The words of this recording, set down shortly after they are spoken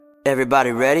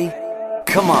Everybody ready?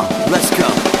 Come on, let's go.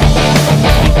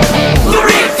 The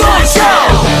Rick Thorne Show!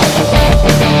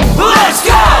 Let's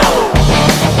go!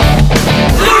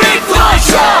 The Rick Thorne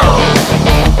Show!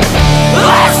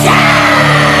 Let's go!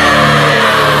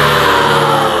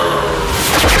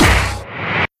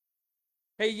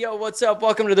 Hey, yo, what's up?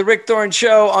 Welcome to the Rick Thorne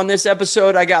Show. On this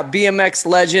episode, I got BMX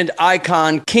legend,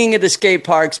 icon, king of the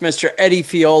Skateparks, Mr. Eddie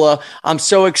Fiola. I'm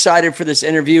so excited for this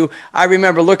interview. I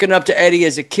remember looking up to Eddie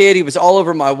as a kid. He was all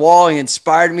over my wall. He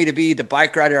inspired me to be the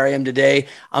bike rider I am today.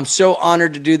 I'm so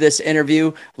honored to do this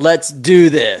interview. Let's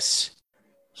do this.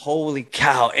 Holy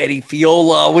cow, Eddie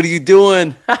Fiola, what are you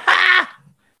doing?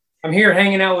 I'm here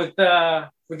hanging out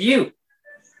with you.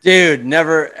 Dude,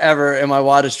 never, ever in my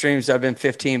wildest dreams, I've been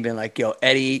 15, been like, yo,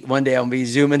 Eddie, one day I'm going to be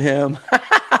Zooming him.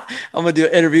 I'm going to do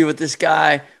an interview with this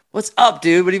guy. What's up,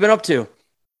 dude? What have you been up to?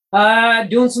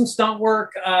 Doing some stunt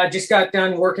work. Just got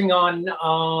done working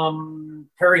on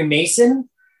Perry Mason.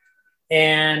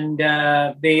 And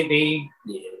the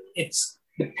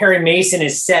Perry Mason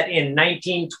is set in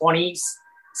 1920s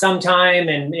sometime.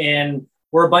 And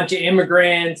we're a bunch of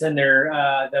immigrants, and they're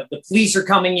the police are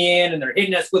coming in, and they're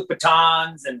hitting us with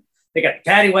batons, and they got the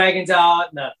paddy wagons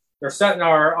out, and they're setting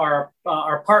our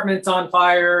apartments on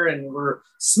fire, and we're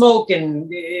smoking.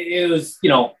 It was,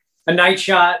 a night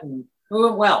shot, and it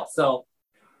went well. So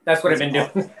that's what I've been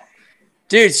doing.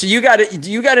 Dude, so you got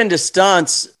into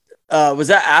stunts. Was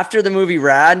that after the movie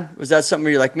Rad? Was that something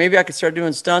where you're like, maybe I could start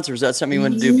doing stunts, or was that something you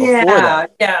wanted to do before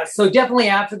that? Yeah. So definitely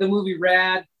after the movie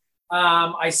Rad.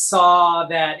 I saw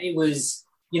that it was,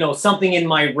 something in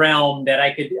my realm that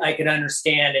I could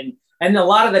understand. And a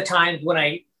lot of the times when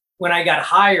I got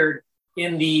hired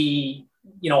in the,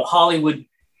 Hollywood,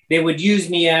 they would use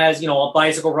me as, a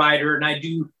bicycle rider, and I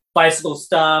do bicycle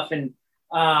stuff. And,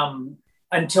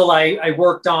 until I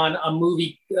worked on a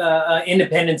movie,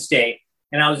 Independence Day,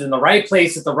 and I was in the right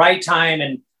place at the right time.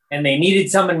 And they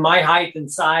needed someone my height and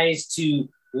size to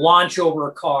launch over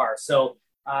a car. So,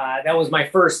 that was my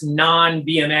first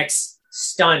non-BMX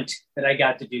stunt that I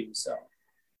got to do.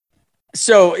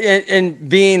 So in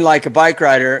being like a bike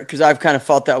rider, because I've kind of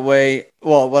felt that way.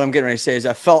 Well, what I'm getting ready to say is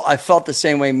I felt the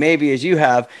same way maybe as you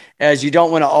have, as you don't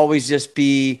want to always just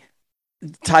be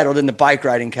titled in the bike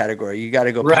riding category. You got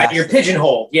to go right. You're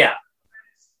pigeonholed. Yeah.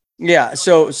 Yeah.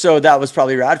 So that was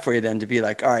probably rad for you then to be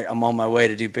like, all right, I'm on my way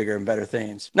to do bigger and better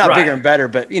things. Not right. Bigger and better,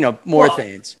 but more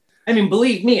things. I mean,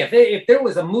 believe me, if there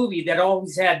was a movie that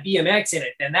always had BMX in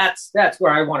it, then that's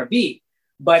where I want to be.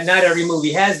 But not every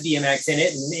movie has BMX in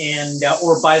it, and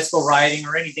or bicycle riding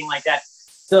or anything like that.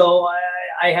 So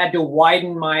I had to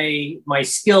widen my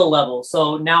skill level.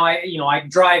 So now I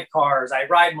drive cars, I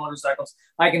ride motorcycles,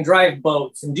 I can drive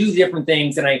boats and do different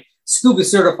things, and I scuba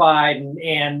certified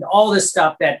and all this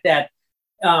stuff that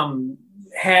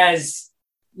has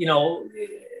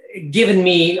given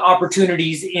me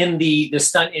opportunities in the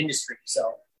stunt industry.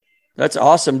 So that's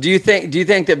awesome. Do you think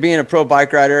that being a pro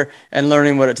bike rider and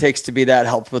learning what it takes to be that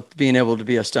helped with being able to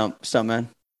be a stuntman?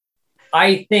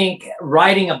 I think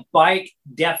riding a bike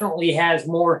definitely has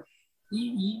more,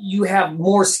 you have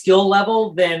more skill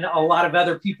level than a lot of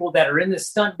other people that are in the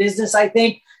stunt business. I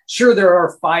think, sure, there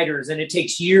are fighters and it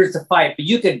takes years to fight, but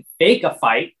you can fake a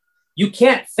fight. You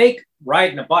can't fake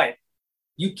riding a bike.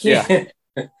 You can't. Yeah.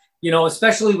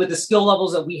 Especially with the skill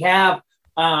levels that we have,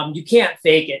 you can't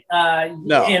fake it.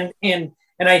 No. And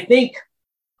I think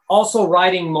also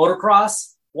riding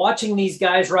motocross, watching these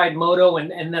guys ride moto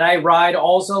and that I ride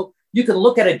also, you can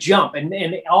look at a jump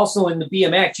and also in the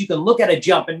BMX, you can look at a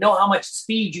jump and know how much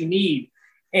speed you need.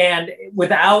 And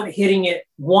without hitting it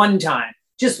one time,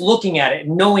 just looking at it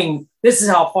and knowing this is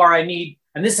how far I need,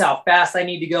 and this is how fast I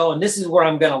need to go, and this is where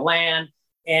I'm going to land.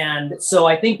 And so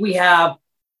I think we have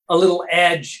a little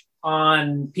edge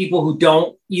on people who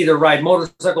don't either ride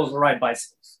motorcycles or ride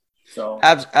bicycles. So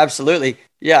absolutely.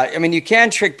 Yeah. I mean, you can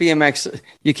trick BMX.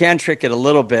 You can trick it a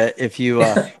little bit if you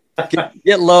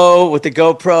get low with the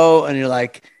GoPro and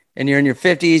you're in your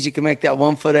 50s, you can make that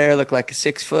 1 foot air look like a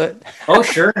 6 foot. Oh,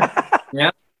 sure.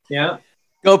 Yeah. Yeah.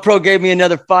 GoPro gave me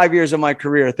another 5 years of my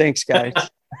career. Thanks, guys.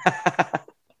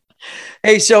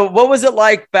 Hey, so what was it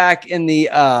like back in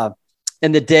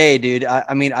the day, dude?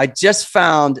 I mean, I just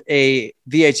found a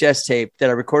VHS tape that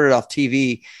I recorded off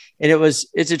TV, and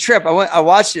it's a trip. I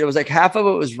watched it. It was like half of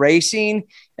it was racing,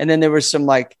 and then there was some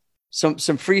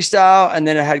freestyle, and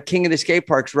then it had King of the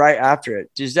Skateparks right after it.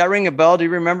 Does that ring a bell? Do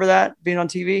you remember that being on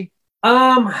TV?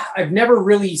 I've never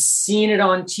really seen it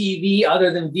on TV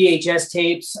other than VHS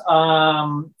tapes.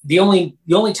 The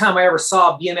only time I ever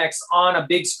saw BMX on a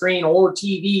big screen or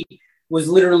TV was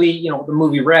literally, the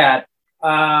movie Rad.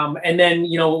 And then,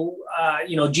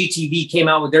 GTV came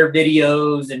out with their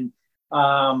videos, and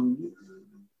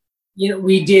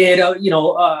we did.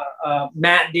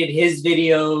 Matt did his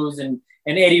videos, and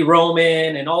Eddie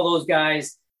Roman and all those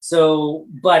guys. So,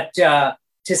 but to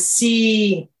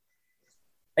see,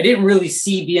 I didn't really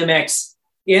see BMX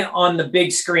on the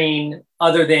big screen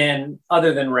other than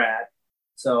Rad.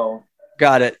 So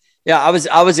got it. Yeah, I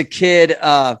was a kid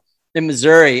in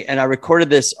Missouri, and I recorded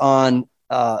this on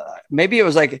maybe it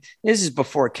was like, this is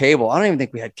before cable. I don't even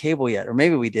think we had cable yet, or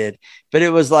maybe we did, but it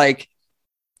was like,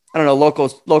 I don't know,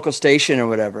 local station or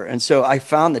whatever. And so I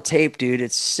found the tape, dude.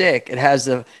 It's sick. It has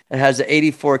the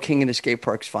 84 King of the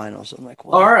Skateparks finals. I'm like,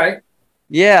 wow. All right.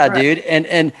 Yeah, dude.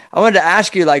 And I wanted to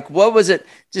ask you, like, what was it,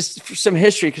 just for some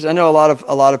history, because I know a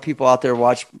lot of people out there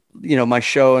watch, my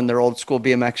show, and they're old school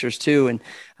BMXers too. And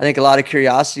I think a lot of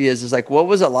curiosity is like, what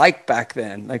was it like back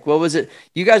then? Like, what was it?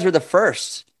 You guys were the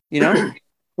first,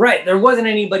 Right. There wasn't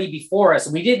anybody before us.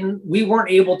 We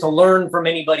weren't able to learn from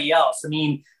anybody else. I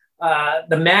mean,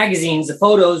 the magazines, the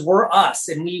photos were us,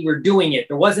 and we were doing it.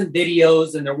 There wasn't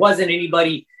videos, and there wasn't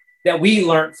anybody that we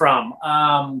learned from.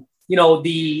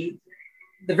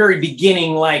 The very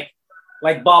beginning, like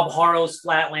Bob Harrow's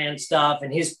Flatland stuff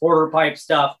and his quarter pipe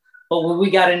stuff. But when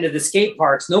we got into the skate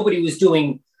parks, nobody was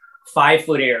doing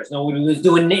 5-foot airs. Nobody was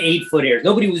doing 8-foot airs.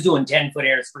 Nobody was doing 10-foot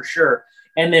airs for sure.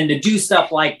 And then to do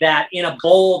stuff like that in a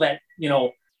bowl that,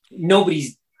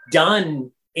 nobody's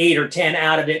done 8 or 10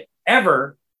 out of it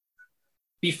ever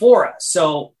before us.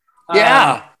 So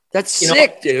yeah, that's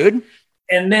sick, dude.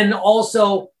 And then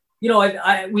also,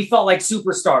 we felt like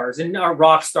superstars and our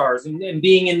rock stars, and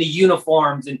being in the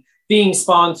uniforms and being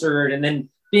sponsored, and then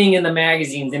being in the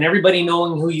magazines, and everybody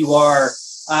knowing who you are.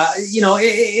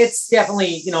 It's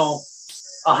definitely,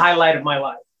 a highlight of my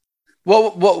life.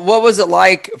 What was it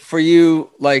like for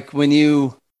you? Like when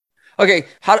you, okay,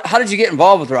 how did you get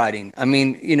involved with riding? I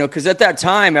mean, because at that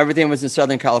time, everything was in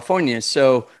Southern California.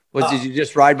 So did you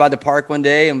just ride by the park one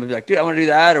day and be like, dude, I want to do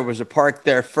that? Or was the park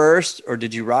there first? Or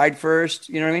did you ride first?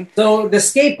 You know what I mean? So the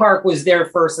skate park was there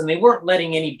first, and they weren't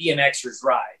letting any BMXers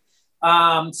ride.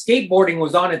 Skateboarding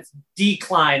was on its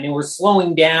decline. They were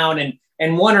slowing down,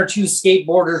 and 1 or 2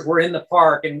 skateboarders were in the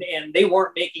park, and they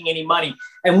weren't making any money.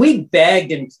 And we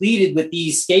begged and pleaded with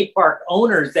these skate park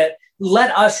owners that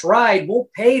let us ride. We'll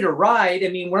pay to ride. I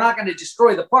mean, we're not going to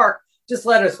destroy the park. Just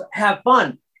let us have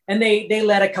fun. And they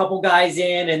let a couple guys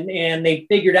in, and they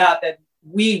figured out that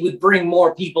we would bring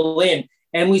more people in,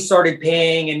 and we started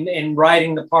paying and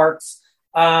riding the parks.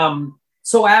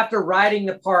 So after riding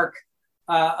the park,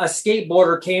 a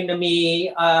skateboarder came to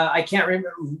me. I can't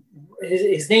remember.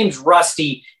 His name's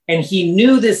Rusty, and he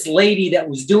knew this lady that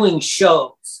was doing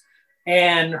shows,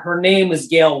 and her name was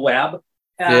Gail Webb.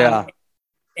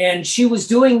 And she was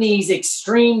doing these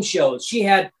extreme shows. She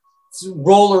had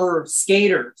roller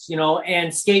skaters,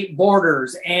 and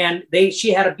skateboarders, and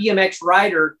she had a BMX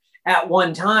rider at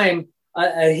one time.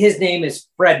 His name is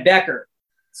Fred Becker.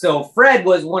 So Fred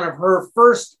was one of her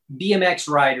first BMX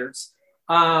riders,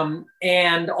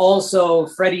 and also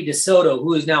Freddie DeSoto,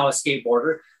 who is now a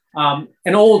skateboarder,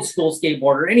 an old school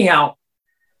skateboarder. Anyhow,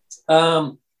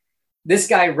 this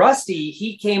guy Rusty,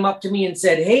 he came up to me and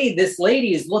said, "Hey, this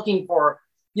lady is looking for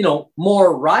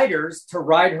more riders to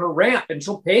ride her ramp, and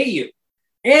she'll pay you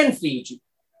and feed you."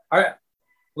 All right,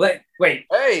 wait,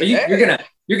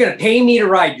 you're gonna pay me to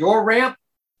ride your ramp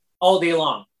all day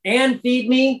long and feed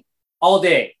me all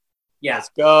day? Yeah,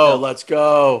 let's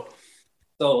go.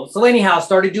 So anyhow,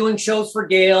 started doing shows for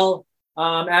Gail.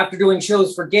 After doing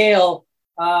shows for Gail,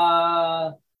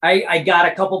 I got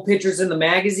a couple pictures in the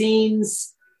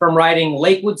magazines from riding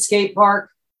Lakewood Skate Park,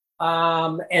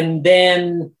 and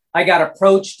then I got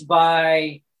approached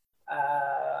by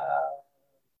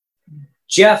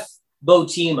Jeff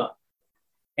Botima,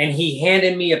 and he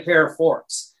handed me a pair of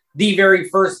forks, the very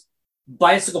first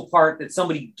bicycle part that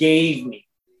somebody gave me.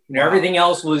 Wow. Everything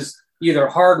else was either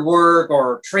hard work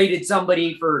or traded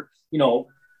somebody for,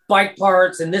 bike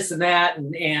parts and this and that.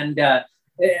 And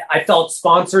I felt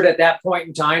sponsored at that point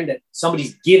in time, that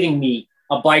somebody's giving me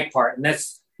a bike part. And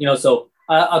that's, so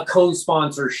a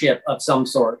co-sponsorship of some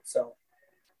sort. So.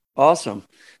 Awesome.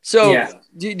 So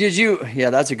did you,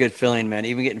 that's a good feeling, man.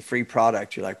 Even getting free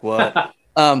product, you're like, what?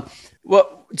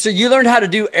 So you learned how to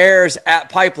do airs at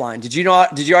Pipeline. Did you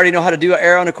already know how to do an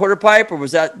air on a quarter pipe, or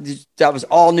was that was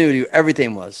all new to you?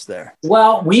 Everything was there.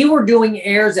 Well, we were doing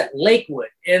airs at Lakewood,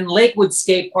 and Lakewood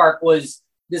Skate Park was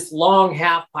this long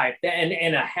half pipe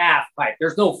and a half pipe.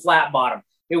 There's no flat bottom.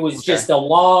 It was just a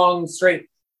long straight.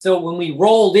 So when we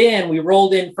rolled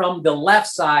in from the left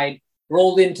side,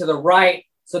 rolled into the right.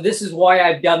 So this is why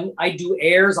I do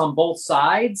airs on both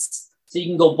sides. So you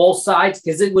can go both sides,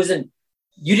 because it wasn't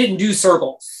you didn't do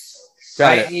circles. Got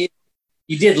right? it.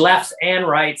 You did lefts and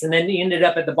rights, and then you ended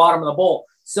up at the bottom of the bowl.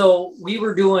 So we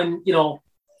were doing,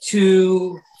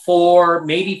 2, 4,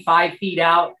 maybe 5 feet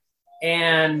out.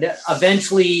 And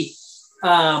eventually,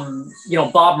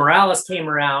 Bob Morales came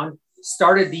around,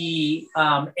 started the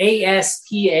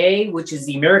ASPA, which is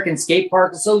the American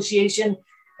Skatepark Association.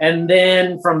 And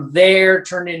then from there,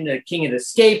 turned into King of the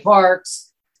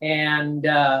Skateparks. And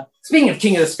speaking of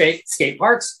King of the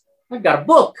Skateparks, I've got a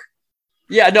book.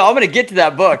 Yeah, no, I'm going to get to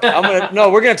that book.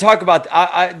 We're going to talk about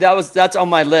that's on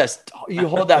my list. You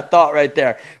hold that thought right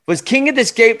there. Was King of the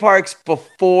Skateparks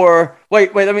before?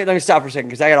 Wait, let me stop for a second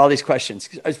because I got all these questions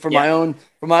my own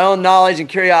knowledge and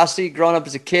curiosity. Growing up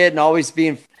as a kid and always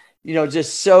being,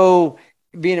 just so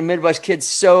being a Midwest kid,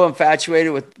 so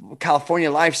infatuated with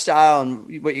California lifestyle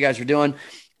and what you guys were doing.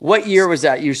 What year was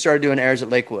that you started doing airs at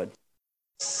Lakewood?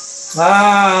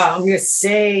 I'm going to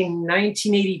say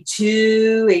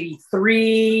 1982,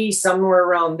 83, somewhere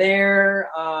around there.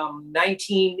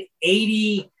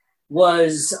 1980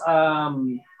 was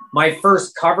my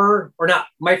first cover, or not,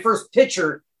 my first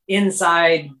picture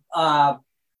inside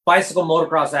bicycle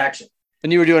motocross action.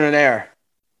 And you were doing an air?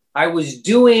 I was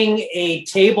doing a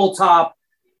tabletop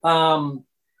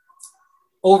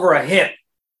over a hip.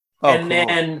 And cool.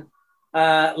 Then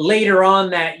later on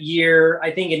that year,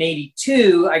 I think in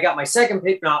 82, I got my second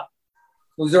pick. Not,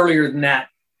 it was earlier than that,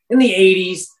 in the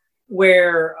 80s,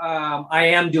 where I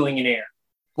am doing an air.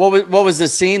 What was the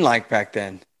scene like back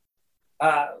then?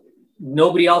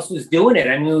 Nobody else was doing it.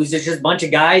 I mean, it was just a bunch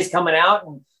of guys coming out,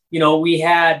 and we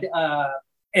had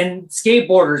and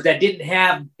skateboarders that didn't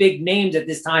have big names at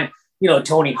this time.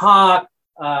 Tony Hawk,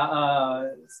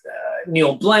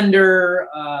 Neil Blender,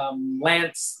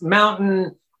 Lance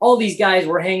Mountain. All these guys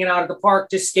were hanging out at the park,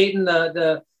 just skating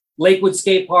the Lakewood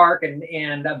skate park,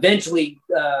 and eventually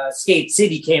Skate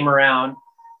City came around.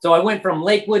 So I went from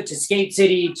Lakewood to Skate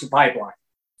City to Pipeline.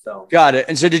 So got it.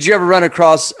 And so did you ever run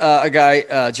across a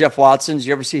guy, Jeff Watson? Did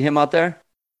you ever see him out there?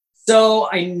 So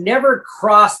I never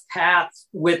crossed paths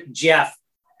with Jeff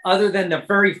other than the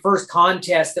very first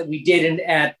contest that we did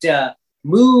at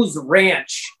Moose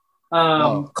Ranch,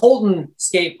 Colton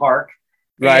Skate Park.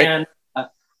 Right. And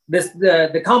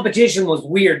the competition was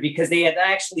weird because they had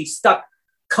actually stuck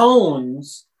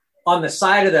cones on the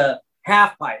side of the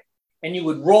half pipe, and you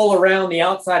would roll around the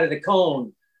outside of the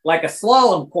cone like a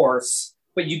slalom course,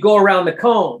 but you go around the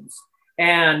cones.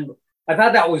 And I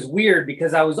thought that was weird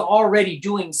because I was already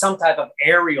doing some type of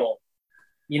aerial,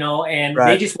 and right.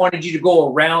 They just wanted you to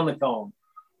go around the cone.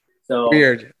 So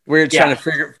weird, yeah.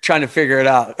 trying to figure it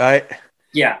out. Right.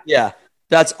 Yeah.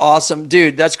 That's awesome,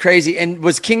 dude. That's crazy. And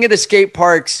was King of the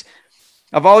Skateparks,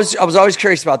 I was always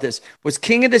curious about this. Was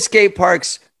King of the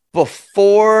Skateparks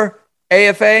before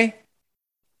AFA?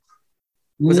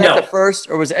 Was that the first,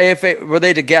 or was AFA, were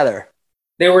they together?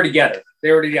 They were together.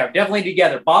 Definitely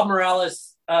together. Bob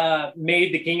Morales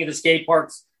made the King of the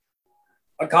Skateparks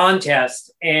a contest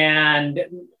and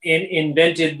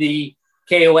invented the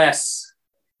KOS.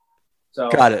 So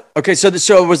got it. Okay,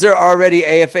 so was there already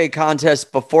AFA contests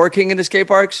before King of the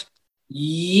Skateparks?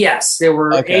 Yes, there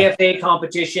were AFA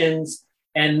competitions,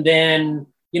 and then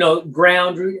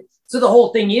ground. So the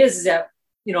whole thing is that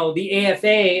the AFA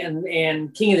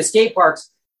and King of the Skateparks,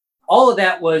 all of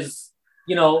that was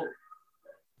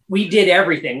we did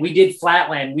everything. We did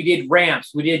flatland, we did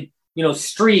ramps, we did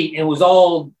street, and it was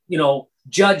all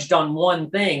judged on one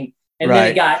thing, and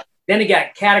right. then it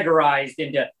got categorized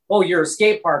into, oh, you're a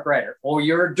skate park rider, or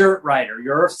you're a dirt rider,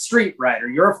 you're a street rider,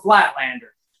 you're a flatlander.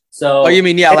 So, you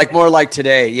mean, like more like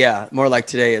today. Yeah. More like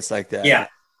today. It's like that. Yeah.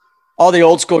 All the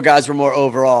old school guys were more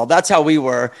overall. That's how we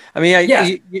were. I mean,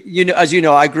 as you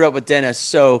know, I grew up with Dennis.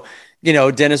 So,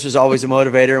 Dennis was always a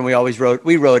motivator, and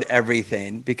we rode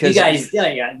everything because you guys,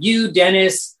 you,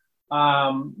 Dennis,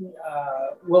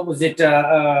 what was it?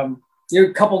 There were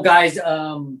a couple guys,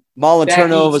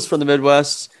 Molinturno was from the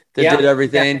Midwest that did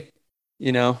everything,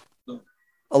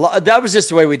 a lot. That was just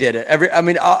the way we did it.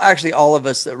 Actually all of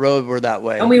us that rode were that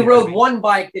way. And we rode one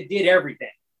bike that did everything.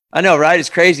 I know, right? It's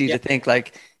crazy to think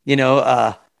that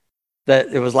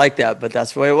it was like that, but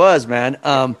that's the way it was, man.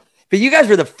 But you guys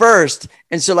were the first.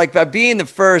 And so by being the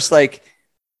first, I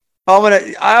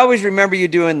always remember you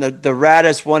doing the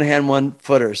raddest one hand, one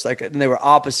footers, and they were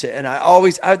opposite. And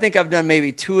I think I've done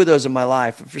maybe 2 of those in my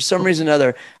life. And for some reason or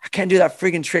other, I can't do that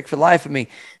freaking trick for the life of me.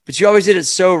 But you always did it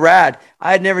so rad.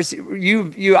 I had never seen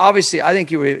you. Obviously, I think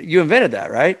you invented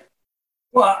that, right?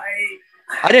 Well,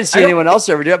 I didn't see anyone else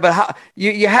ever do it, but how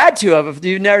you had to have. If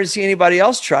you never see anybody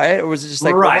else try it, or was it just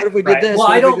like, what if we did this? Well,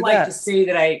 I don't like to say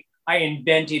that I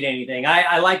invented anything.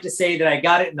 I like to say that I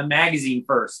got it in the magazine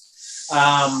first.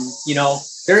 You know,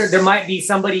 there might be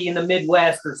somebody in the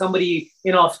Midwest or somebody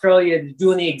in Australia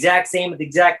doing the exact same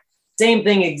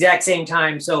thing, exact same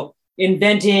time. So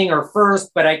inventing or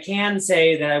first, but I can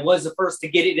say that I was the first to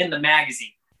get it in the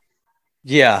magazine.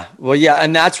 Yeah. Well, yeah.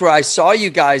 And that's where I saw you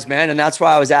guys, man. And that's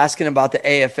why I was asking about the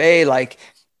AFA. Like,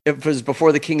 it was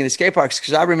before the King of the Skate Parks,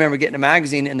 because I remember getting a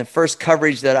magazine and the first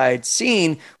coverage that I had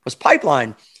seen was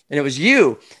Pipeline, and it was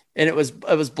you, and it was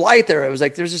Blythe there. It was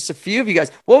like, there's just a few of you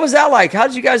guys. What was that like? How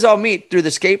did you guys all meet? Through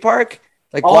the skate park?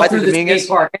 Like All Blythe through and the Dominguez? skate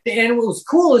park. And what was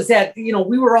cool is that, you know,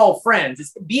 we were all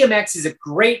friends. BMX is a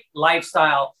great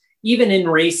lifestyle, even in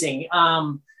racing.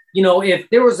 You know, if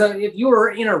you were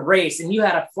in a race and you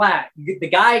had a flat, the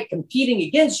guy competing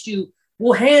against you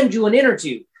will hand you an inner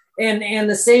tube. And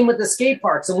the same with the skate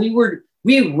parks. And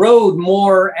we rode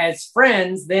more as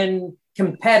friends than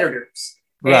competitors.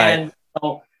 Right. And you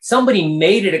know, somebody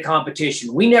made it a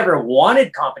competition. We never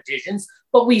wanted competitions,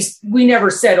 but we never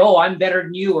said, oh, I'm better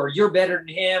than you, or you're better than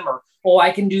him, or, oh,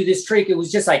 I can do this trick. It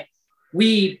was just like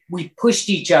we pushed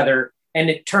each other, and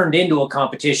it turned into a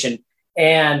competition.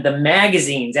 And the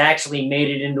magazines actually made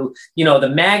it into, you know, the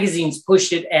magazines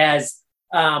pushed it as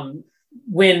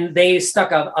when they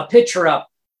stuck a picture up,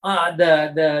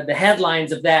 the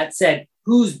headlines of that said,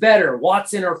 who's better,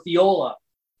 Watson or Fiola?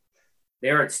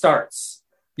 There it starts.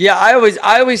 Yeah, I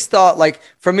always thought, like,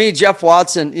 for me, Jeff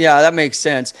Watson, yeah, that makes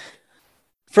sense.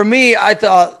 For me, I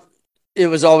thought it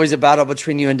was always a battle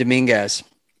between you and Dominguez.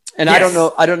 And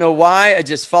yes. I don't know why. I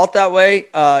just felt that way.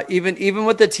 Even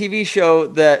with the TV show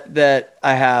that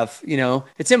I have, you know,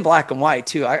 it's in black and white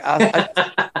too.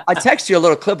 I text you a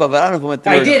little clip of it. I don't know if it went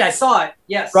through. I did. I saw it.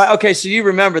 Yes. Right. Okay. So you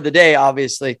remember the day,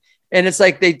 obviously. And it's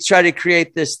like they try to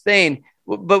create this thing,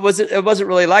 but it wasn't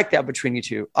really like that between you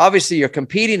two. Obviously, you're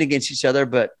competing against each other,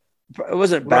 but it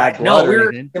wasn't bad blood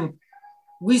or anything.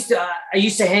 I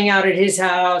used to hang out at his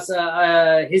house.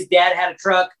 His dad had a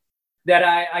truck that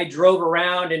I drove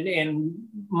around, and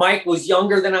Mike was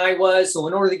younger than I was. So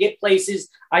in order to get places,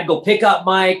 I'd go pick up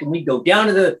Mike, and we'd go down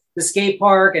to the skate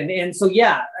park. And so,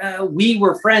 yeah, we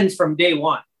were friends from day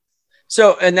one.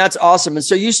 So, and that's awesome. And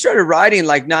so you started riding,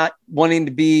 like, not wanting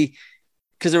to be,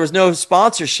 because there was no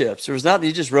sponsorships. There was nothing.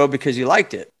 You just rode because you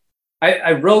liked it.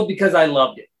 I rode because I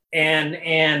loved it.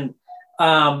 And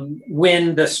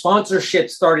when the sponsorship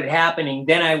started happening,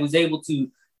 then I was able to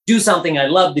do something I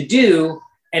loved to do.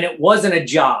 And it wasn't a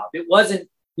job. It wasn't,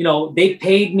 you know, they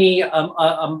paid me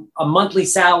a monthly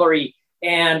salary,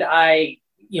 and I,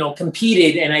 you know,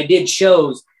 competed and I did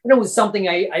shows, and it was something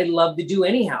I loved to do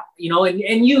anyhow, you know,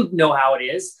 and you know how it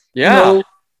is. Yeah.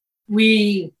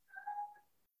 You know,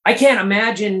 I can't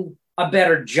imagine a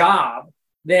better job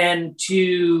than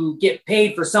to get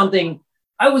paid for something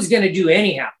I was going to do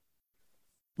anyhow.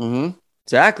 Mm-hmm.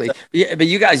 Exactly. So, yeah, but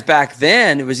you guys back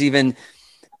then, it was even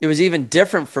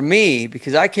different for me,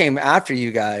 because I came after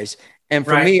you guys. And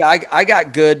for me, I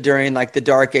got good during, like, the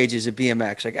dark ages of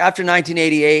BMX. Like, after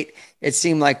 1988, it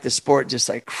seemed like the sport just,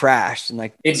 like, crashed, and,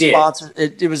 like,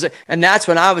 it was, and that's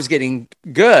when I was getting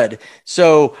good.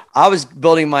 So I was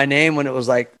building my name when it was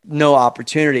like no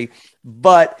opportunity,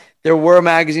 but there were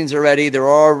magazines already. There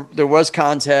was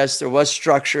contests, there was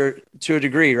structure to a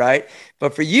degree. Right.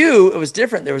 But for you, it was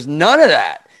different. There was none of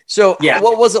that. So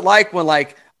what was it like when,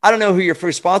 like, I don't know who your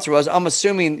first sponsor was. I'm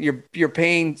assuming you're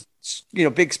paying, you know,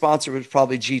 big sponsor was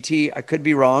probably GT. I could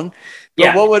be wrong.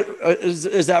 But what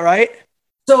is that right?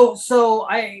 So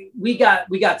we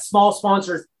got small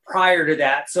sponsors prior to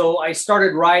that. So I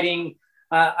started riding.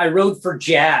 I rode for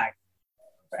Jag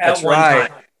at one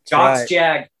time. Jock's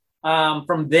Jag.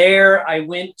 From there, I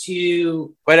went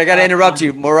to. Wait, I got to interrupt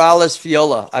you. Morales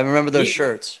Fiola. I remember those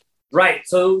shirts. Right.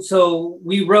 So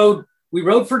we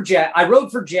rode for Jag. I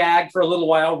rode for Jag for a little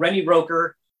while. Rennie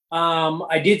Roker.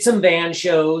 I did some van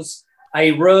shows.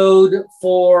 I rode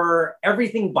for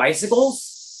Everything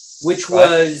Bicycles, which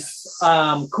was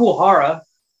Kuwahara.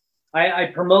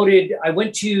 I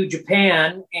went to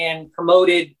Japan and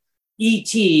promoted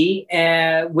ET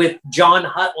with John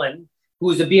Hutland, who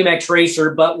was a BMX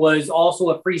racer, but was also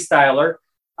a freestyler.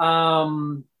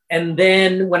 And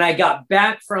then when I got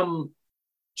back from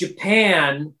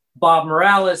Japan, Bob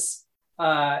Morales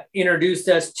introduced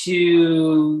us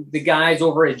to the guys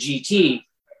over at GT.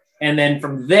 And then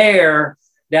from there,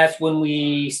 that's when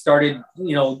we started,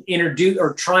 you know,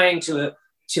 trying to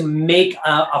make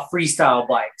a freestyle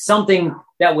bike, something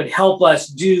that would help us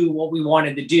do what we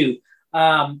wanted to do.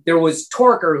 There was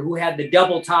Torker, who had the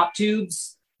double top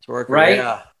tubes, right?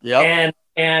 Yeah. Yep.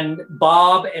 And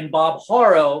Bob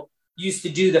Haro used to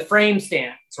do the frame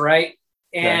stands, right?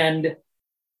 And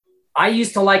I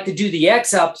used to like to do the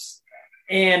X-ups,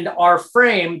 and our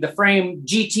frame, the frame,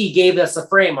 GT gave us a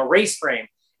frame, a race frame,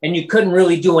 and you couldn't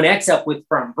really do an X up with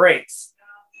front brakes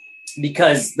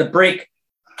because the brake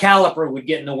caliper would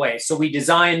get in the way. So we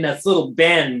designed this little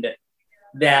bend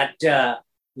that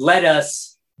let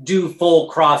us do full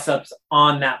cross ups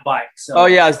on that bike. So, oh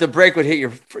yeah, as the brake would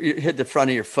hit the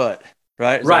front of your foot,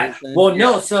 right? Right. Well,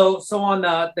 no. So on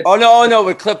the oh no,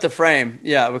 we clip the frame.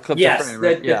 Yeah, we clip yes, the frame.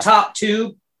 Right? The top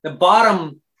tube, the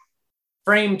bottom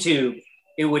frame tube,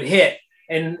 it would hit,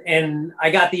 and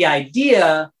I got the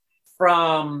idea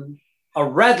from a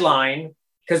red line,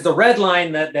 because the red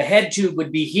line, the head tube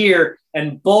would be here,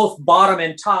 and both bottom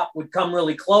and top would come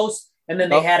really close, and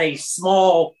then they had a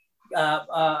small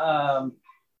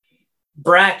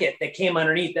bracket that came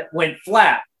underneath that went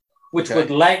flat, which would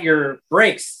let your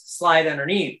brakes slide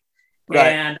underneath. Right.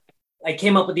 And I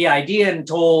came up with the idea and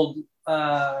told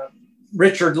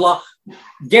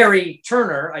Gary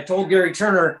Turner,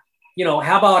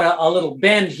 how about a little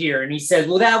bend here? And he said,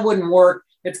 well, that wouldn't work.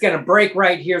 It's going to break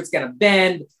right here. It's going to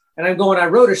bend. And I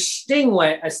wrote a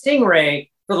Stingray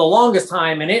for the longest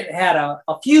time, and it had a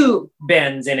few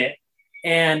bends in it.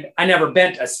 And I never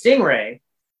bent a Stingray.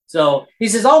 So he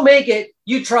says, I'll make it.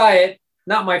 You try it.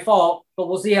 Not my fault, but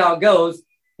we'll see how it goes.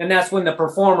 And that's when the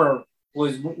Performer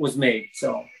was made.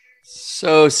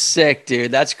 So sick,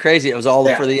 dude. That's crazy. It was all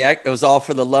for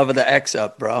the love of the X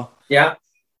up, bro. Yeah.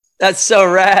 That's so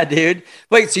rad, dude.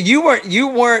 Wait, so you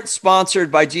weren't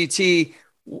sponsored by GT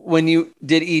when you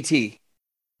did ET?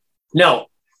 No.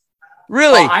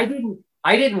 Really? I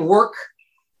didn't work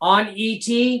on ET,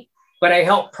 but I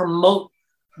helped promote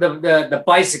the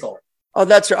bicycle. Oh,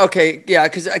 that's okay. Yeah,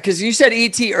 because you said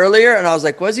ET earlier, and I was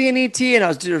like, was he in ET? And I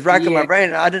was just racking my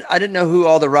brain. I didn't know who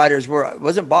all the riders were.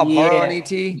 Wasn't Bob Harrow in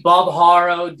ET? Bob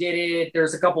Harrow did it.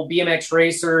 There's a couple BMX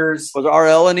racers. Was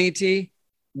RL in ET?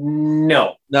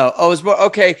 No. Oh, it was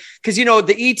okay. Because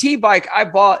the ET bike I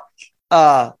bought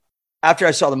after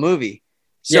I saw the movie.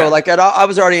 So I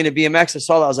was already into BMX. I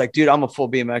saw that. I was like, dude, I'm a full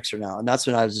BMXer now. And that's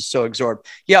when I was just so absorbed.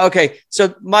 Yeah. Okay.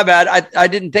 So my bad. I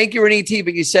didn't think you were an ET,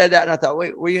 but you said that. And I thought,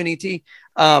 wait, were you an ET?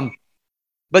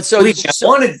 But so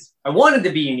I wanted to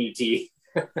be an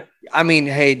ET. I mean,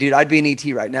 hey, dude, I'd be an ET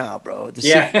right now, bro.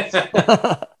 Yeah.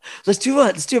 Let's do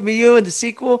it. Let's do you and the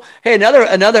sequel. Hey, another,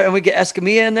 and we get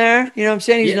Escamilla in there. You know what I'm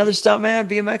saying? He's another stuntman,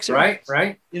 BMXer.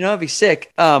 Right. It'd be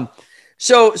sick.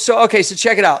 So okay. So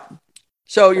check it out.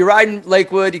 So you're riding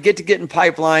Lakewood, you get in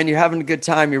Pipeline, you're having a good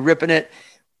time, you're ripping it.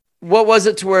 What was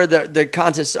it to where the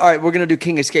contest, all right, we're going to do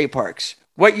King of Skateparks.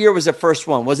 What year was the first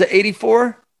one? Was it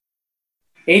 84?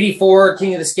 84,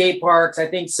 King of the Skateparks, I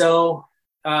think so.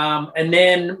 And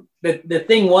then the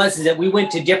thing was that we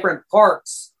went to different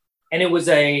parks, and it was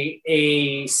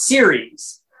a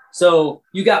series. So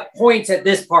you got points at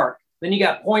this park, then you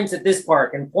got points at this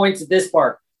park, and points at this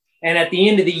park. And at the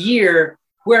end of the year,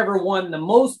 whoever won the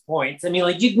most points, I mean,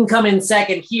 like, you can come in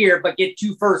second here, but get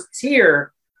 2 firsts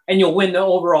here, and you'll win the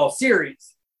overall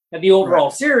series. At the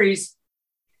overall series,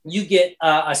 you get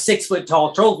a 6 foot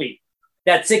tall trophy.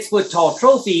 That 6 foot tall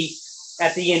trophy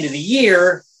at the end of the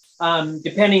year,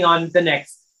 depending on the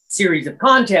next series of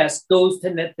contests, goes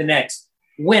to the next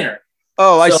winner.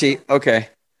 Oh, I see. Okay.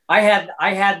 I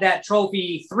had that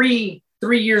trophy three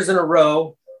years in a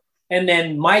row, and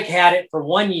then Mike had it for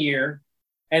 1 year,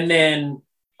 and then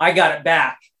I got it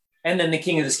back, and then the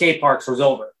King of the Skateparks was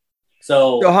over.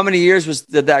 So how many years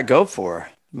did that go for?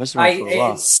 It must have been for a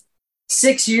while.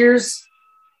 6 years.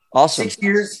 Awesome. 6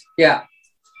 years. Yeah.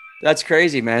 That's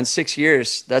crazy, man. 6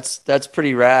 years. That's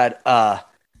pretty rad.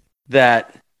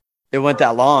 That it went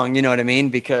that long. You know what I mean?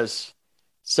 Because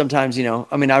sometimes, I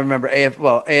remember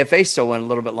AFA still went a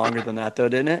little bit longer than that, though,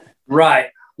 didn't it? Right.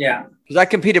 Yeah. Because I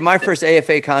competed my first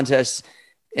AFA contest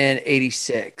in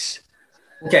 '86.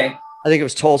 Okay. I think it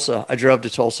was Tulsa. I drove to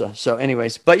Tulsa. So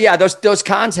anyways, but yeah, those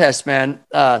contests, man,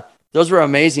 those were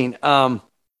amazing.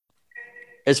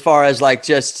 As far as like,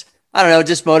 just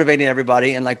motivating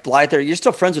everybody, and like Blyther, you're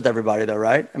still friends with everybody though,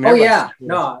 right? I mean,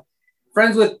 no,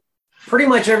 friends with pretty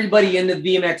much everybody in the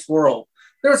BMX world.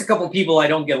 There's a couple of people I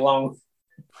don't get along with.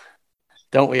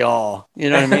 Don't we all? You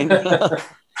know what I mean?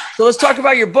 So let's talk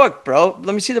about your book, bro.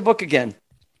 Let me see the book again.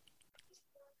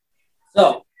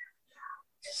 So,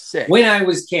 sick. When I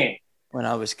Was King. When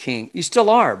I Was King. You still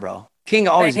are, bro. King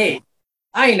always. Hey,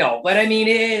 I know, but I mean,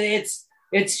 it's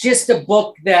just a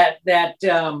book that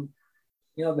the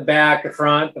back, the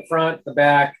front, the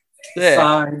back, the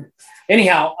side.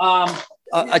 Anyhow,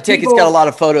 I take it's got a lot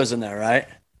of photos in there, right?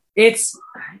 It's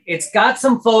got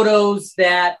some photos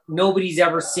that nobody's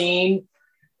ever seen.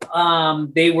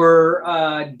 They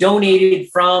were donated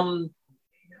from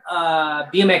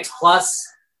BMX Plus.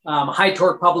 High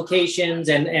Torque Publications,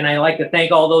 and I like to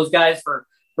thank all those guys for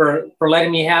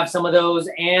letting me have some of those.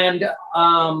 And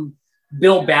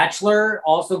Bill Batchelor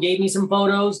also gave me some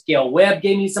photos. Gail Webb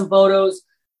gave me some photos.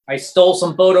 I stole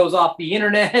some photos off the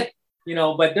internet,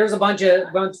 but there's a bunch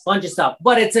of stuff.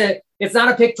 But it's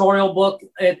not a pictorial book.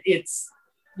 It's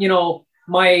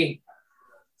my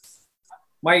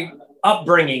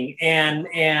upbringing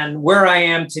and where I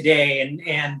am today,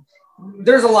 and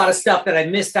there's a lot of stuff that I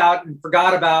missed out and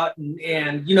forgot about,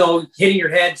 and hitting your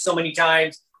head so many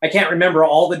times. I can't remember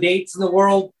all the dates in the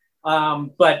world,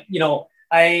 but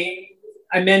I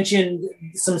mentioned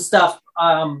some stuff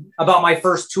about my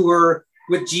first tour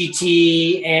with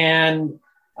GT and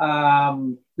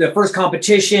the first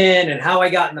competition and how I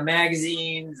got in the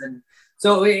magazines, and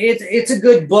so it's a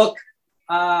good book.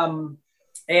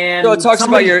 And so it talks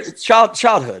about your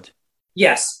childhood.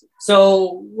 Yes.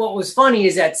 So what was funny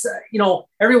is that,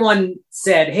 everyone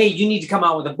said, hey, you need to come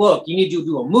out with a book. You need to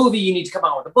do a movie. You need to come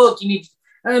out with a book.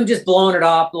 I'm just blowing it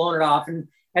off.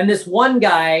 And this one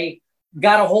guy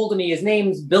got a hold of me. His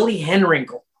name's Billy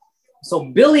Henrinkle. So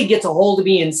Billy gets a hold of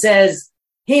me and says,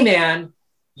 hey, man,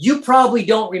 you probably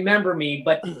don't remember me,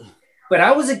 but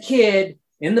I was a kid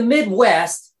in the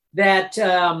Midwest that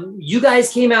you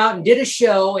guys came out and did a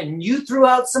show and you threw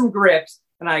out some grips,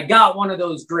 and I got one of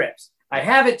those grips. I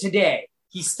have it today.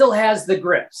 He still has the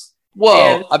grips. Whoa.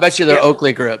 And I bet you they're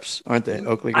Oakley grips, aren't they?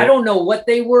 Oakley grips. I don't know what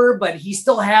they were, but he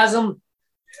still has them.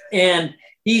 And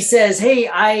he says, hey,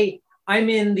 I'm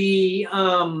in the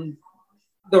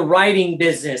writing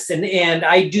business and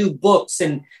I do books,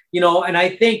 and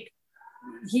I think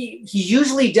he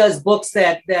usually does books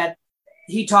that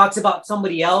he talks about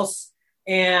somebody else,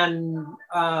 and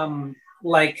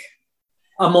like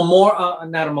a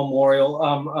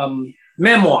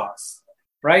memoirs,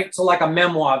 right? So like a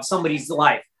memoir of somebody's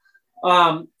life.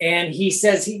 And he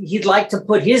says he'd like to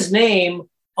put his name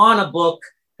on a book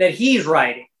that he's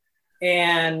writing.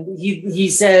 And he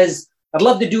says, I'd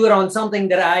love to do it on something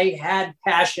that I had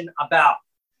passion about.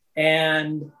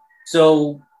 And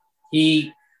so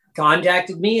he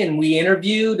contacted me, and we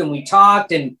interviewed and we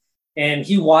talked, and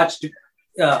he watched,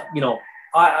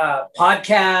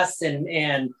 podcasts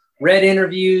and read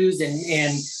interviews.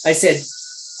 And I said,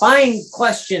 find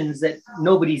questions that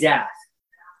nobody's asked.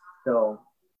 So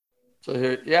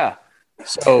here, yeah.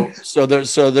 So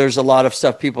there's a lot of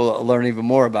stuff people learn even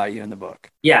more about you in the book.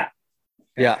 Yeah.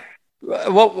 Yeah.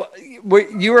 Well,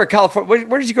 you were in California.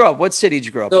 Where did you grow up? What city did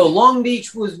you grow up in? So in? Long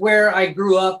Beach was where I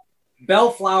grew up.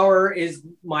 Bellflower is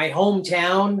my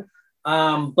hometown.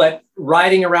 But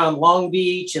riding around Long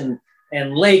Beach and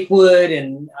Lakewood,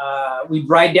 and we'd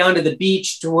ride down to the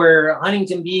beach to where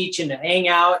Huntington Beach and hang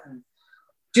out and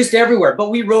just everywhere. But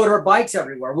we rode our bikes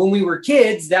everywhere. When we were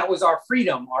kids, that was our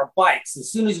freedom, our bikes.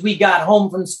 As soon as we got home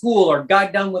from school or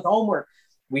got done with homework,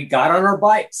 we got on our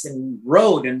bikes and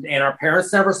rode, and our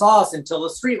parents never saw us until the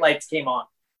streetlights came on.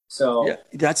 So yeah,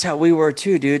 that's how we were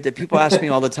too, dude. That people ask me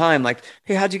all the time, like,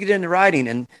 hey, how'd you get into riding?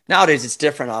 And nowadays it's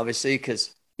different, obviously,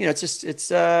 because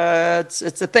it's a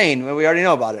thing. We already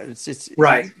know about it. It's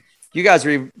right. You guys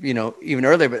were, even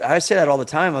earlier, but I say that all the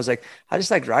time. I was like, I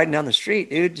just like riding down the street,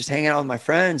 dude, just hanging out with my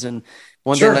friends, and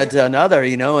one thing led to another,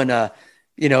 and I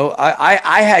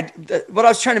had what I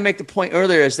was trying to make the point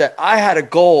earlier is that I had a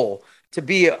goal to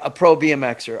be a pro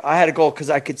BMXer. I had a goal because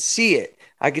I could see it.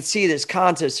 I could see this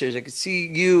contest series. I could see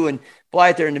you and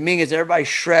Blyther and Dominguez, everybody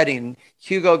shredding,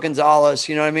 Hugo Gonzalez,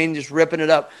 you know what I mean? Just ripping it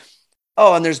up.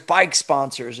 Oh, and there's bike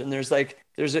sponsors, and there's and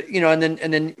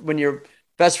then when your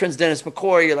best friend's Dennis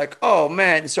McCoy, you're like, oh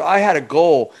man. So I had a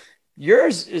goal.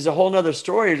 Yours is a whole nother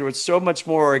story where it's so much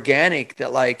more organic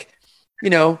that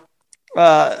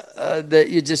that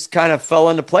you just kind of fell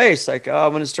into place. Like, oh,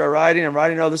 I'm going to start riding. I'm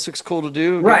riding. Oh, this looks cool to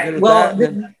do. Right. Well,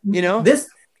 this,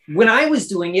 when I was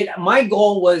doing it, my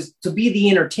goal was to be the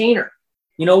entertainer.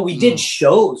 We did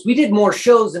shows. We did more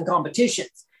shows than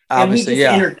competitions. Obviously,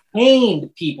 and we just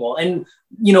entertained people. And,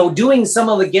 doing some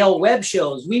of the Gail Webb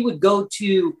shows, we would go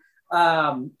to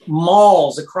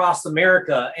malls across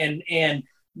America, and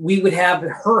we would have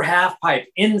her half pipe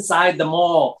inside the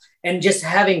mall, and just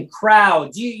having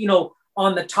crowds,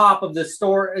 on the top of the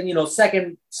store,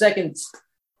 second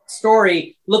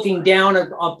story, looking down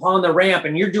upon the ramp,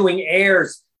 and you're doing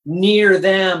airs near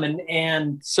them,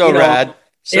 and so rad.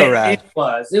 Rad.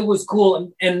 It was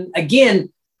cool. And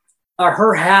again,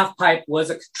 her half pipe was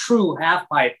a true half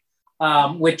pipe,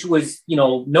 which was,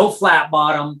 no flat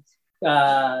bottom,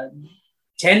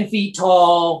 10 feet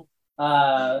tall,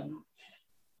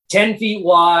 10 feet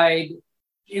wide.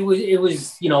 It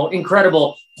was,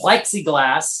 incredible.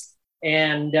 Plexiglass,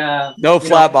 and no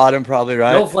flat bottom, probably,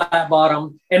 right? No flat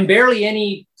bottom, and barely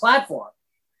any platform.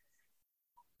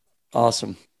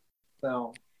 Awesome.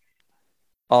 So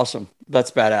Awesome.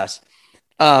 That's badass.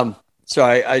 So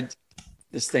I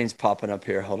this thing's popping up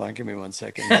here. Hold on. Give me 1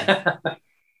 second.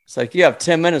 It's like, you have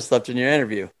 10 minutes left in your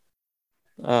interview.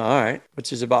 All right.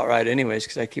 Which is about right anyways,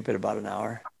 because I keep it about an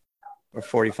hour or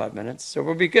 45 minutes. So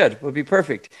we'll be good. We'll be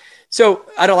perfect. So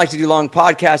I don't like to do long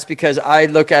podcasts because I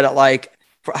look at it like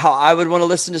for how I would want to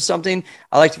listen to something.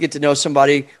 I like to get to know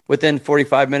somebody within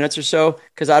 45 minutes or so,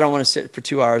 because I don't want to sit for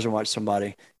 2 hours and watch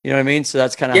somebody. You know what I mean? So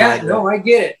that's kind of yeah, no, I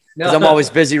get it. Because I'm always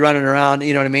busy running around.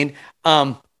 You know what I mean?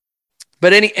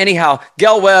 But anyhow,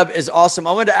 Gail Webb is awesome.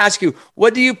 I wanted to ask you,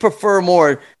 what do you prefer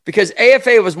more? Because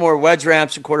AFA was more wedge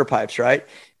ramps and quarter pipes, right?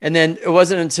 And then it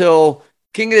wasn't until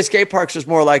King of the Skateparks was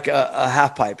more like a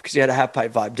half pipe, because you had a half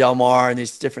pipe vibe, Del Mar and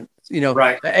these different,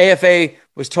 right. The AFA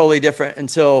was totally different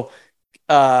until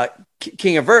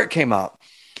King of Vert came out.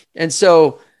 And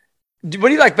so what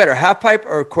do you like better, half pipe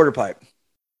or quarter pipe?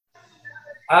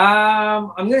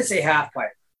 I'm going to say half pipe.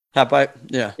 Half pipe?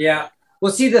 Yeah. Yeah.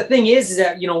 Well, see, the thing is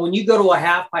that, when you go to a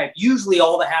half pipe, usually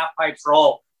all the half pipes are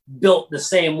all built the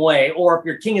same way. Or if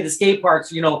you're King of the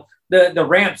Skateparks, the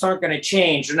ramps aren't going to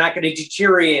change. They're not going to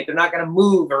deteriorate. They're not going to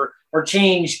move or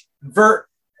change vert,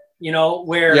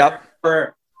 where,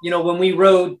 when we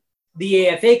rode the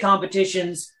AFA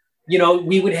competitions,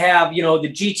 we would have, the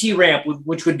GT ramp,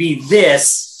 which would be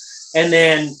this. And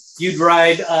then you'd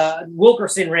ride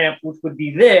Wilkerson ramp, which would be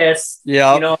this.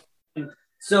 Yeah.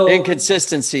 So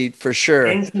inconsistency for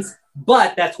sure.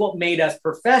 But that's what made us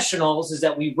professionals, is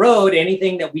that we rode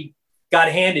anything that we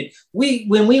got handed.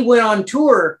 When we went on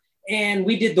tour and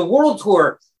we did the world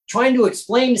tour, trying to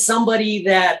explain to somebody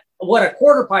that what a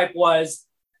quarter pipe was,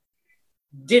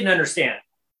 didn't understand.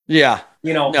 Yeah.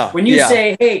 When you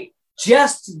say, hey,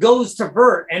 just goes to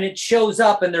vert and it shows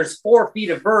up and there's 4 feet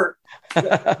of vert,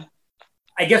 I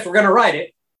guess we're going to ride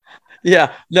it.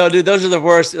 Yeah, no, dude, those are the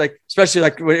worst. Like, especially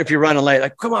like if you're running late,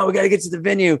 like, come on, we got to get to the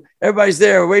venue. Everybody's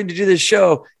there. We're waiting to do this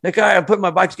show. Like, all right, I'm putting my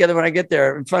bike together when I get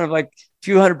there in front of like a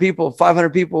few hundred people,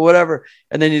 500 people, whatever.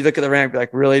 And then you look at the ramp, you're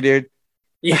like, really, dude?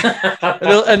 Yeah.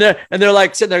 and they're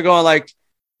like sitting there going like,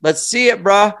 let's see it,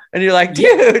 bro. And you're like,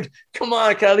 dude, come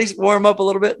on, can I at least warm up a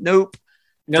little bit? Nope.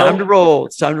 Time to roll.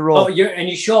 It's time to roll. Oh, and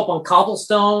you show up on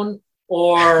cobblestone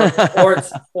or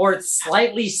it's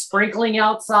slightly sprinkling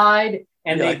outside.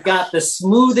 And they've got the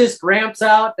smoothest ramps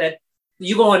out that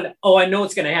you going, oh, I know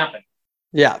it's going to happen.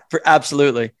 Yeah,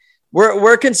 absolutely.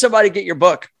 Where can somebody get your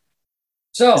book?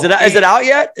 So is it out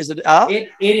yet? Is it out?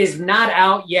 It is not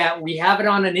out yet. We have it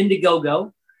on an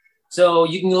Indiegogo. So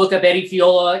you can look up Eddie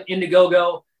Fiola,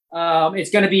 Indiegogo. It's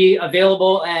going to be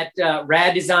available at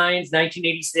Rad Designs,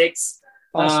 1986.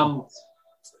 Awesome.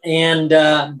 And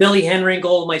Billy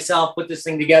Henrinkle, myself, put this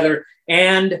thing together.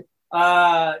 And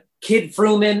Kid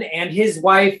Fruman and his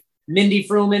wife, Mindy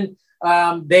Fruman,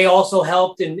 they also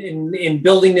helped in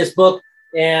building this book.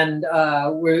 And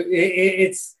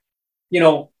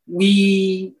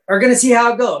we are going to see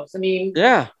how it goes. I mean,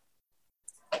 yeah,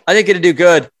 I think it'll do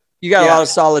good. You got a lot of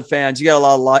solid fans. You got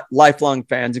a lot of lifelong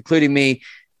fans, including me.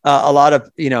 A lot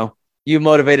of, you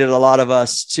motivated a lot of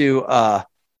us to,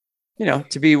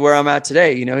 to be where I'm at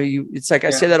today. It's like,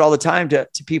 I say that all the time to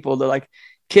people. They're like,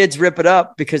 kids rip it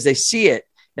up because they see it.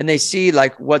 And they see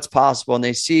like what's possible, and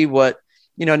they see what,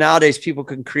 nowadays people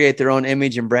can create their own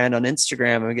image and brand on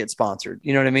Instagram and get sponsored.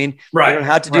 You know what I mean? Right. They don't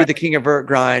have to do the King of Vert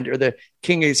grind or the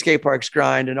King of the Skateparks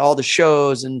grind and all the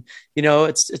shows. And,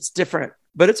 it's different,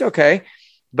 but it's okay.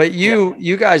 But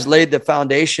you guys laid the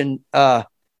foundation. If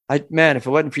it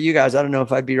wasn't for you guys, I don't know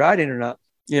if I'd be riding or not.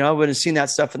 I wouldn't have seen that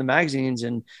stuff in the magazines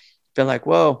and been like,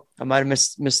 whoa, I might've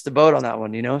missed the boat on that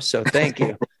one, so thank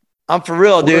you. I'm for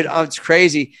real, dude. It's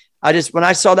crazy. When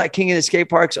I saw that King of the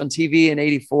Skateparks on TV in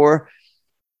 '84,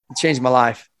 it changed my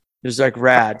life. It was like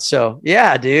rad. So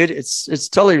yeah, dude, it's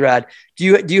totally rad.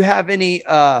 Do you have any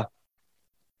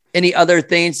other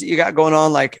things that you got going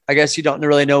on? Like, I guess you don't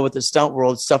really know with the stunt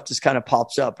world, stuff just kind of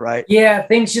pops up, right? Yeah,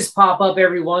 things just pop up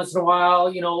every once in a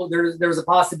while. There's a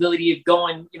possibility of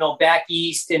going, back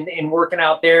east and working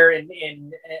out there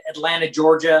in Atlanta,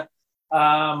 Georgia.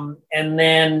 And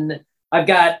then I've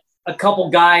got a couple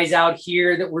guys out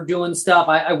here that were doing stuff.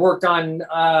 I worked on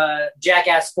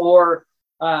Jackass 4.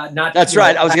 That's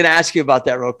right. I was going to ask you about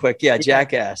that real quick. Yeah,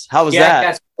 Jackass. How was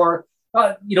Jackass that? 4.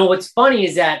 What's funny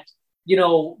is that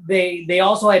they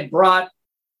also had brought,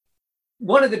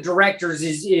 one of the directors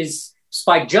is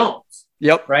Spike Jones.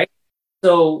 Yep. Right.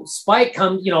 So Spike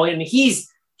comes, and he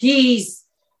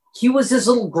was this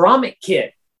little grommet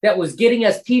kid that was getting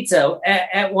us pizza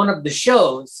at one of the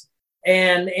shows.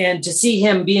 And to see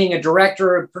him being a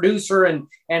director, a producer, and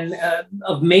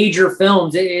of major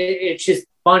films, it's just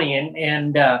funny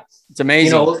and it's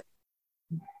amazing.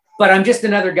 but I'm just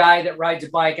another guy that rides a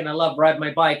bike, and I love riding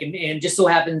my bike. And just so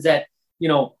happens that, you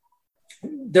know,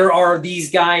 there are these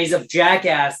guys of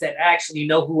Jackass that actually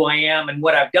know who I am and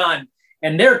what I've done.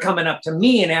 And they're coming up to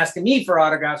me and asking me for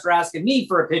autographs or asking me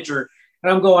for a picture.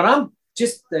 And I'm going, I'm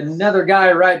just another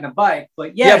guy riding a bike.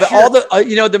 But yeah, but all the,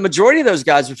 you know, the majority of those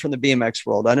guys are from the BMX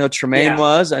world. I know Tremaine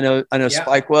was, I know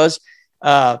Spike was,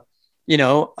 you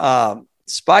know,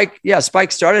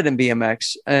 Spike started in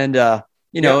BMX, and,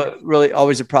 you know, really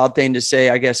always a proud thing to say,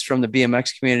 I guess, from the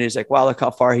BMX community is like, wow, look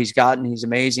how far he's gotten. He's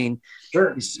amazing.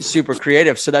 Sure. He's super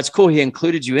creative. So that's cool. He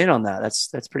included you in on that.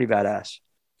 That's pretty badass.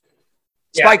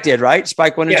 Spike did, right?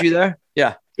 Spike wanted you there.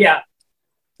 Yeah. Yeah.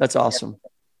 That's awesome.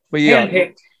 Well,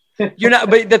 you're not,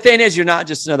 but the thing is, you're not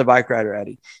just another bike rider,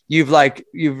 Eddie. You've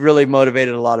really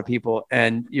motivated a lot of people,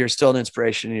 and you're still an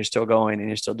inspiration, and you're still going, and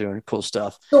you're still doing cool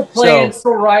stuff. Still playing,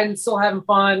 still riding, still having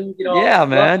fun. You know. Yeah,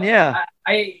 man. Yeah.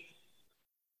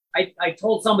 I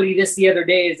told somebody this the other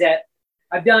day, is that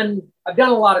I've done a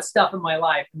lot of stuff in my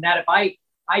life, and that if I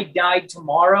died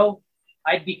tomorrow,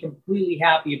 I'd be completely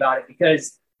happy about it,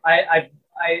 because I've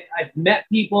met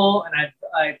people, and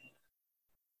I've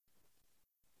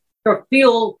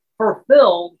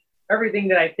fulfilled everything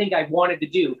that I think I wanted to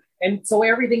do. And so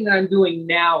everything that I'm doing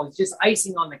now is just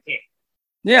icing on the cake.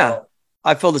 Yeah. So,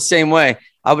 I feel the same way.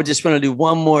 I would just want to do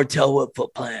one more tailwhip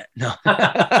foot plant. No.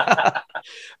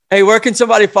 Hey, where can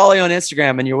somebody follow you on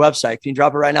Instagram and your website? Can you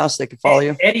drop it right now so they can follow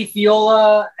you? Eddie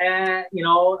Fiola, you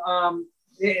know,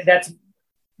 that's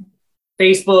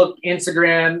Facebook,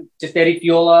 Instagram, just Eddie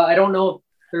Fiola. I don't know if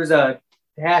there's a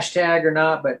hashtag or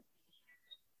not, but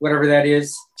whatever that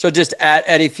is. So just at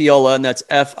Eddie Fiola, and that's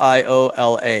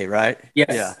Fiola, right?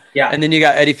 Yes. Yeah. And then you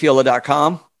got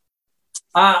EddieFiola.com.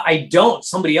 I don't.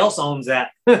 Somebody else owns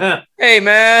that. Hey,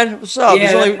 man, what's up?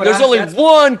 Yeah, there's only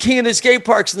one king of the skate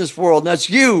parks in this world, and that's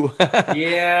you.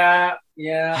 Yeah.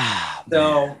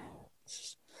 So,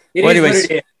 anyways,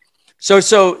 it is.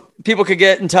 So people could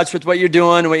get in touch with what you're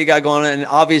doing and what you got going on, and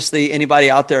obviously anybody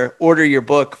out there, order your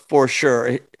book for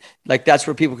sure. Like that's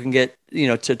where people can get, you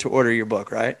know, to order your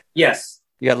book, right? Yes.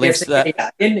 You got links to that?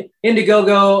 Yeah.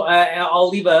 Indiegogo. I'll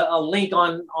leave a link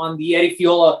on the Eddie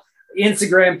Fiola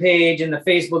Instagram page and the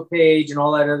Facebook page and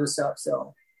all that other stuff.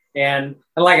 So, and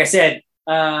like I said,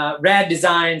 Rad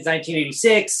Designs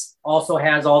 1986 also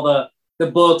has all the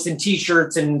books and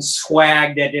t-shirts and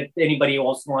swag that if anybody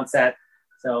else wants that.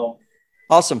 So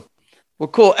awesome. Well,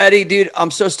 cool. Eddie, dude,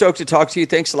 I'm so stoked to talk to you.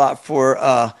 Thanks a lot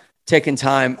for taking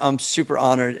time. I'm super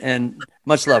honored, and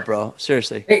much love, bro.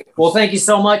 Seriously. Hey, well, thank you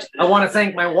so much. I want to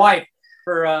thank my wife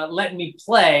for letting me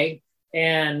play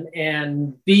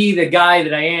and be the guy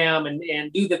that I am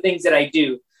and do the things that I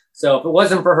do. So if it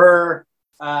wasn't for her,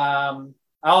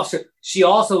 she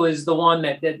also is the one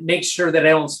that makes sure that I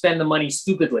don't spend the money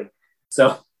stupidly.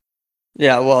 So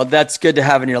yeah, well, that's good to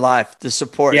have in your life. The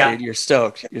support, dude. You're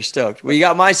stoked. Well, you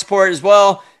got my support as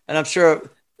well, and I'm sure,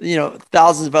 you know,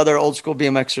 thousands of other old school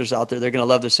BMXers out there. They're going to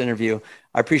love this interview.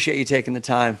 I appreciate you taking the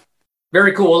time.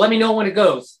 Very cool. Well, let me know when it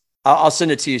goes. I'll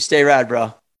send it to you. Stay rad,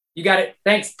 bro. You got it.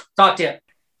 Thanks. Talk to you.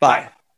 Bye.